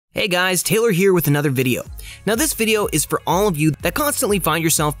Hey guys, Taylor here with another video. Now this video is for all of you that constantly find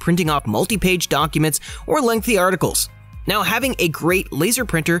yourself printing off multi-page documents or lengthy articles. Now having a great laser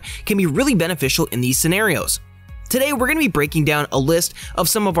printer can be really beneficial in these scenarios. Today we're going to be breaking down a list of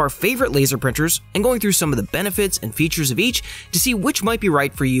some of our favorite laser printers and going through some of the benefits and features of each to see which might be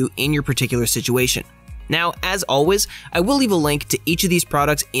right for you in your particular situation. Now, as always, I will leave a link to each of these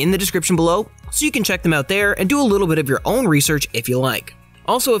products in the description below so you can check them out there and do a little bit of your own research if you like.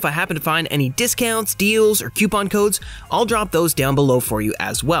 Also, if I happen to find any discounts, deals, or coupon codes, I'll drop those down below for you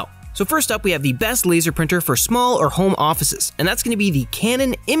as well. So first up, we have the best laser printer for small or home offices, and that's going to be the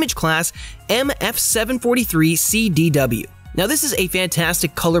Canon Imageclass MF743CDW. Now this is a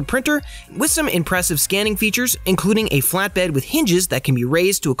fantastic color printer with some impressive scanning features, including a flatbed with hinges that can be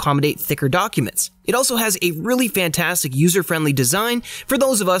raised to accommodate thicker documents. It also has a really fantastic user-friendly design for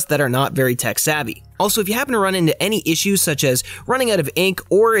those of us that are not very tech savvy. Also, if you happen to run into any issues such as running out of ink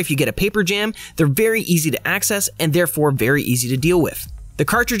or if you get a paper jam, they're very easy to access and therefore very easy to deal with. The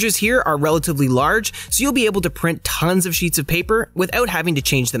cartridges here are relatively large, so you'll be able to print tons of sheets of paper without having to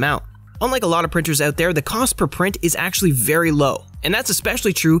change them out. Unlike a lot of printers out there, the cost per print is actually very low, and that's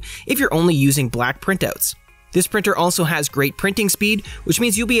especially true if you're only using black printouts. This printer also has great printing speed, which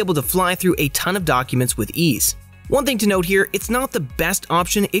means you'll be able to fly through a ton of documents with ease. One thing to note here, it's not the best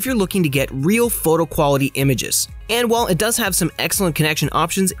option if you're looking to get real photo quality images. And while it does have some excellent connection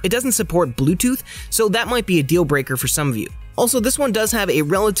options, it doesn't support Bluetooth, so that might be a deal breaker for some of you. Also, this one does have a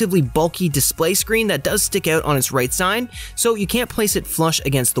relatively bulky display screen that does stick out on its right side, so you can't place it flush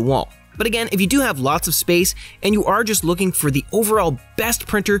against the wall. But again, if you do have lots of space and you are just looking for the overall best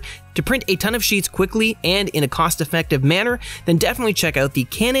printer to print a ton of sheets quickly and in a cost-effective manner, then definitely check out the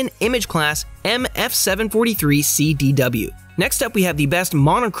Canon Imageclass MF743CDW. Next up, we have the best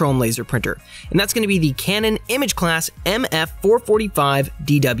monochrome laser printer, and that's going to be the Canon Imageclass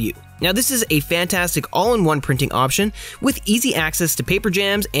MF445DW. Now this is a fantastic all-in-one printing option with easy access to paper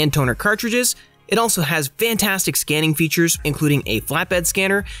jams and toner cartridges. It also has fantastic scanning features, including a flatbed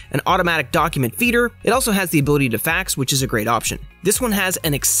scanner, an automatic document feeder. It also has the ability to fax, which is a great option. This one has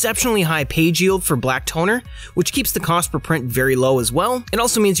an exceptionally high page yield for black toner, which keeps the cost per print very low as well. It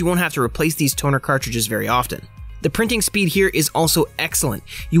also means you won't have to replace these toner cartridges very often. The printing speed here is also excellent.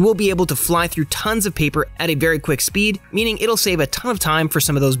 You will be able to fly through tons of paper at a very quick speed, meaning it'll save a ton of time for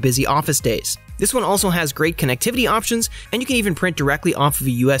some of those busy office days. This one also has great connectivity options, and you can even print directly off of a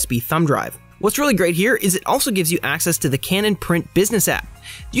USB thumb drive. What's really great here is it also gives you access to the Canon Print Business app.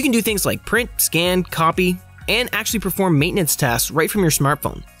 You can do things like print, scan, copy, and actually perform maintenance tasks right from your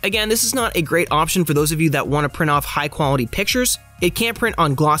smartphone. Again, this is not a great option for those of you that want to print off high-quality pictures. It can't print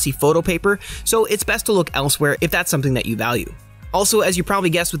on glossy photo paper, so it's best to look elsewhere if that's something that you value. Also, as you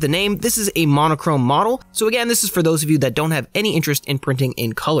probably guessed with the name, this is a monochrome model, so again, this is for those of you that don't have any interest in printing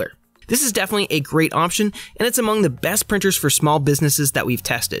in color. This is definitely a great option, and it's among the best printers for small businesses that we've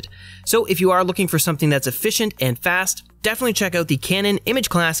tested. So if you are looking for something that's efficient and fast, definitely check out the Canon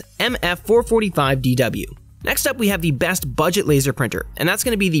Imageclass MF445DW. Next up, we have the best budget laser printer, and that's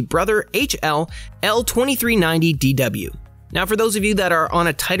going to be the Brother HL L2390DW. Now for those of you that are on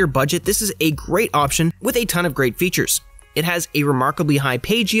a tighter budget, this is a great option with a ton of great features. It has a remarkably high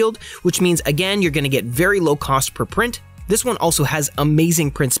page yield, which means again you're going to get very low cost per print. This one also has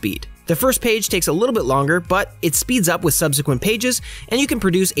amazing print speed. The first page takes a little bit longer, but it speeds up with subsequent pages, and you can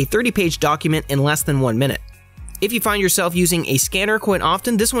produce a 30-page document in less than 1 minute. If you find yourself using a scanner quite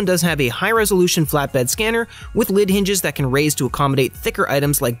often, this one does have a high-resolution flatbed scanner with lid hinges that can raise to accommodate thicker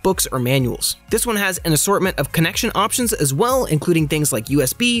items like books or manuals. This one has an assortment of connection options as well, including things like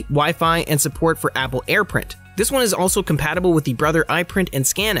USB, Wi-Fi, and support for Apple AirPrint. This one is also compatible with the Brother iPrint and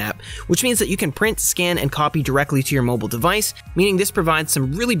Scan app, which means that you can print, scan, and copy directly to your mobile device, meaning this provides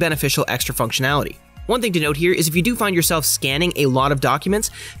some really beneficial extra functionality. One thing to note here is if you do find yourself scanning a lot of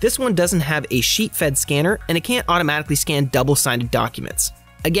documents, this one doesn't have a sheet-fed scanner and it can't automatically scan double-sided documents.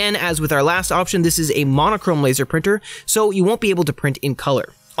 Again, as with our last option, this is a monochrome laser printer, so you won't be able to print in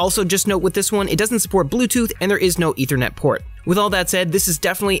color. Also, just note with this one, it doesn't support Bluetooth and there is no Ethernet port. With all that said, this is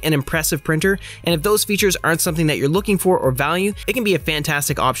definitely an impressive printer, and if those features aren't something that you're looking for or value, it can be a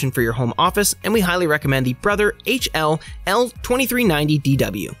fantastic option for your home office, and we highly recommend the Brother HL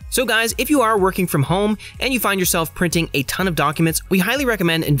L2390DW. So guys, if you are working from home and you find yourself printing a ton of documents, we highly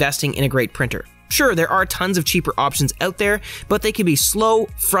recommend investing in a great printer. Sure, there are tons of cheaper options out there, but they can be slow,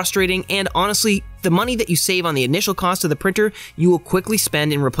 frustrating, and honestly, the money that you save on the initial cost of the printer, you will quickly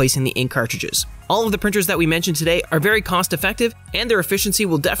spend in replacing the ink cartridges. All of the printers that we mentioned today are very cost effective, and their efficiency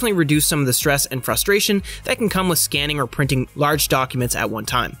will definitely reduce some of the stress and frustration that can come with scanning or printing large documents at one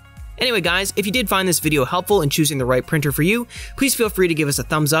time. Anyway guys, if you did find this video helpful in choosing the right printer for you, please feel free to give us a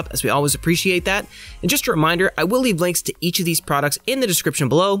thumbs up, as we always appreciate that. And just a reminder, I will leave links to each of these products in the description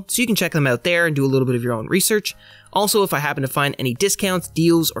below, so you can check them out there and do a little bit of your own research. Also, if I happen to find any discounts,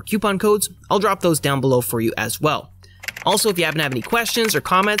 deals, or coupon codes, I'll drop those down below for you as well. Also, if you happen to have any questions or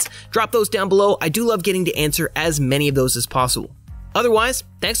comments, drop those down below. I do love getting to answer as many of those as possible. Otherwise,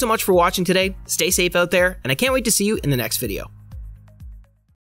 thanks so much for watching today, stay safe out there, and I can't wait to see you in the next video.